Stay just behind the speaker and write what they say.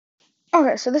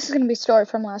Okay, so this is gonna be a story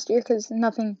from last year because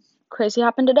nothing crazy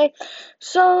happened today.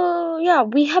 So yeah,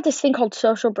 we had this thing called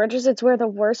social bridges. It's where the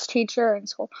worst teacher in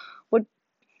school would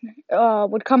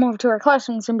would come over to our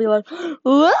classrooms and be like,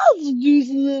 "Let's do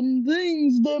some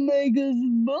things to make us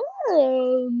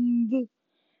bond."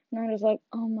 And I was like,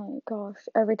 "Oh my gosh!"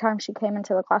 Every time she came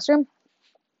into the classroom,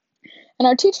 and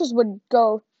our teachers would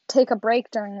go take a break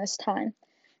during this time,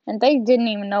 and they didn't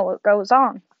even know what goes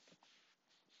on.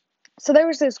 So there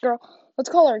was this girl. Let's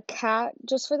call her Kat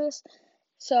just for this.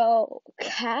 So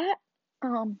Kat,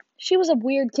 she was a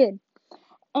weird kid,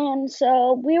 and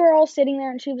so we were all sitting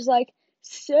there, and she was like,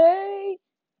 "Say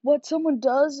what someone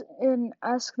does and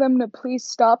ask them to please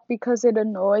stop because it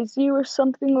annoys you," or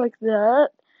something like that.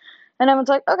 And everyone's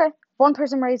like, "Okay." One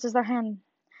person raises their hand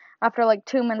after like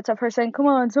 2 minutes of her saying, "Come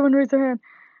on, someone raise their hand,"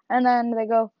 and then they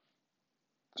go,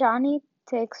 "Johnny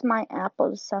takes my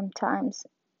apples sometimes,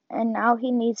 and now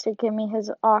he needs to give me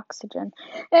his oxygen,"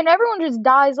 and everyone just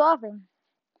dies laughing.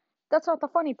 That's not the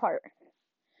funny part.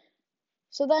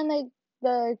 So then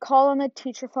they call on the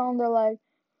teacher phone. They're like,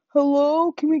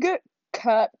 "Hello, can we get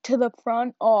Kat to the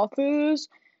front office?"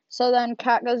 So then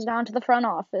Kat goes down to the front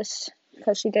office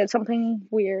because she did something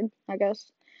weird, I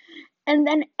guess. And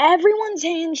then everyone's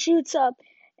hand shoots up,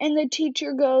 and the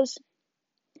teacher goes,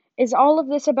 "Is all of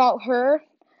this about her?"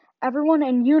 Everyone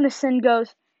in unison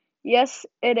goes, "Yes,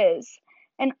 it is."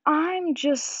 And I'm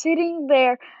just sitting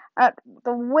there at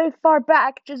the way far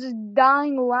back, just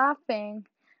dying laughing.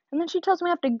 And then she tells me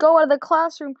I have to go out of the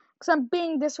classroom because I'm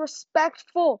being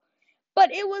disrespectful.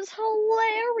 But it was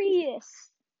hilarious.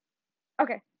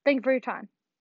 Okay, thank you for your time.